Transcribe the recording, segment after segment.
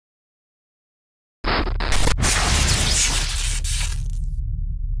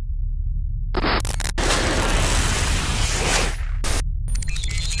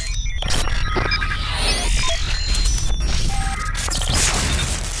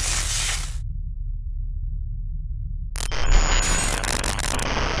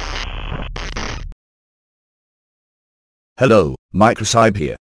Hello, Microcyb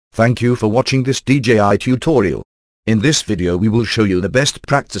here. Thank you for watching this DJI tutorial. In this video we will show you the best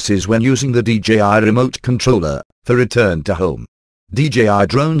practices when using the DJI remote controller for return to home. DJI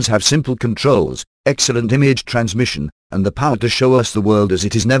drones have simple controls, excellent image transmission, and the power to show us the world as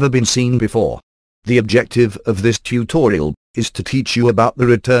it has never been seen before. The objective of this tutorial is to teach you about the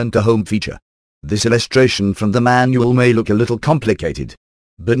return to home feature. This illustration from the manual may look a little complicated.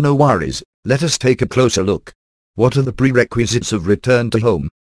 But no worries, let us take a closer look. What are the prerequisites of return to home?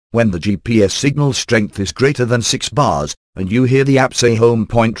 When the GPS signal strength is greater than 6 bars, and you hear the app say home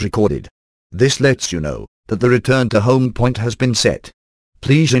point recorded. This lets you know that the return to home point has been set.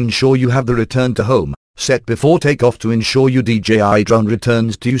 Please ensure you have the return to home set before takeoff to ensure your DJI drone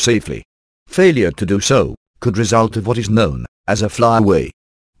returns to you safely. Failure to do so could result of what is known as a flyaway.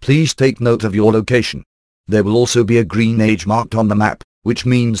 Please take note of your location. There will also be a green age marked on the map, which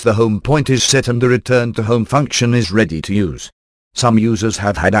means the home point is set and the return to home function is ready to use. Some users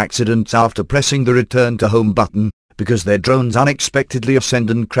have had accidents after pressing the return to home button, because their drones unexpectedly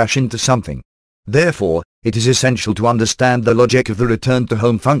ascend and crash into something. Therefore, it is essential to understand the logic of the return to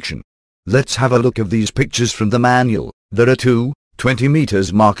home function. Let's have a look at these pictures from the manual. There are two 20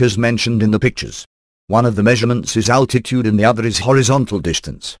 meters markers mentioned in the pictures. One of the measurements is altitude and the other is horizontal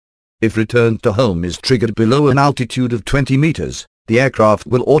distance. If return to home is triggered below an altitude of 20 meters, the aircraft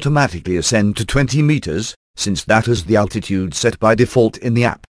will automatically ascend to 20 meters, since that is the altitude set by default in the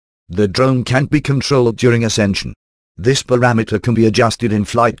app. The drone can't be controlled during ascension. This parameter can be adjusted in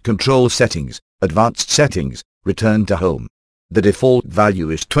flight control settings, advanced settings, return to home. The default value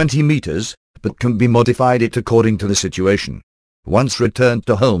is 20 meters, but can be modified according to the situation. Once return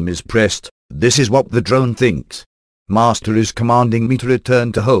to home is pressed, this is what the drone thinks. Master is commanding me to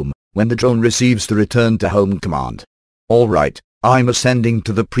return to home, when the drone receives the return to home command. Alright, I'm ascending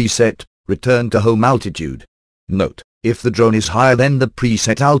to the preset, return to home altitude. Note, if the drone is higher than the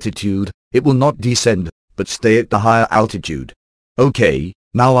preset altitude, it will not descend, but stay at the higher altitude. Okay,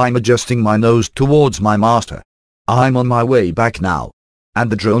 now I'm adjusting my nose towards my master. I'm on my way back now.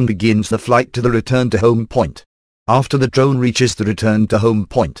 And the drone begins the flight to the return to home point. After the drone reaches the return to home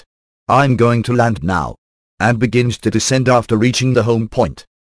point, I'm going to land now. And begins to descend after reaching the home point.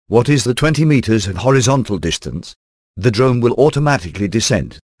 What is the 20 meters of horizontal distance? The drone will automatically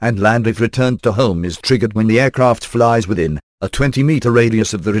descend and land if return to home is triggered when the aircraft flies within a 20-meter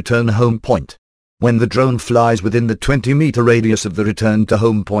radius of the return home point. When the drone flies within the 20-meter radius of the return to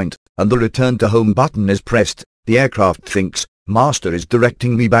home point, and the return to home button is pressed, the aircraft thinks, Master is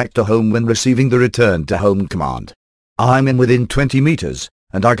directing me back to home when receiving the return to home command. I'm in within 20 meters,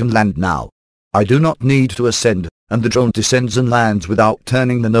 and I can land now. I do not need to ascend, and the drone descends and lands without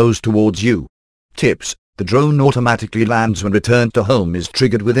turning the nose towards you. Tips: the drone automatically lands when return to home is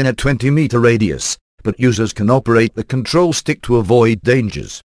triggered within a 20-meter radius, but users can operate the control stick to avoid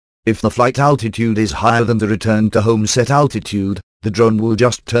dangers. If the flight altitude is higher than the return to home set altitude, the drone will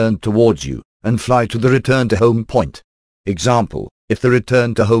just turn towards you and fly to the return to home point. Example: if the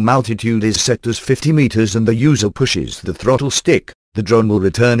return to home altitude is set as 50 meters and the user pushes the throttle stick, the drone will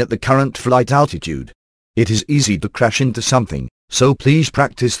return at the current flight altitude. It is easy to crash into something, so please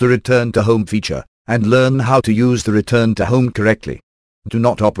practice the return to home feature and learn how to use the return to home correctly. Do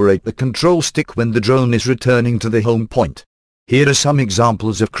not operate the control stick when the drone is returning to the home point. Here are some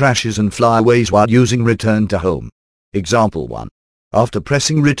examples of crashes and flyaways while using return to home. Example 1. After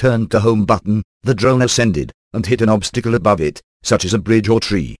pressing return to home button, the drone ascended and hit an obstacle above it, such as a bridge or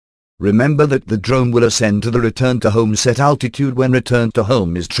tree. Remember that the drone will ascend to the return to home set altitude when return to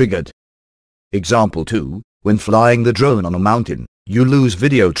home is triggered. Example 2. When flying the drone on a mountain, you lose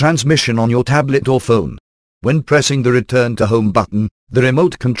video transmission on your tablet or phone. When pressing the return to home button, the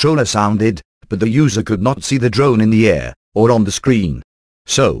remote controller sounded, but the user could not see the drone in the air or on the screen.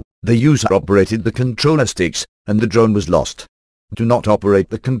 So, the user operated the controller sticks, and the drone was lost. Do not operate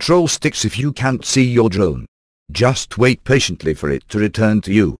the control sticks if you can't see your drone. Just wait patiently for it to return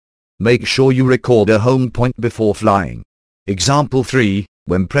to you. Make sure you record a home point before flying. Example 3.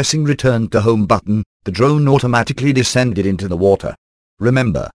 When pressing return to home button, the drone automatically descended into the water.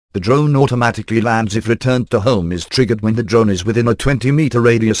 Remember, the drone automatically lands if return to home is triggered when the drone is within a 20-meter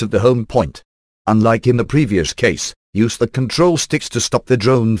radius of the home point. Unlike in the previous case, use the control sticks to stop the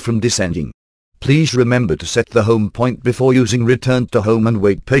drone from descending. Please remember to set the home point before using return to home and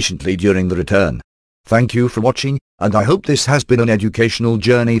wait patiently during the return. Thank you for watching, and I hope this has been an educational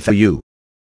journey for you.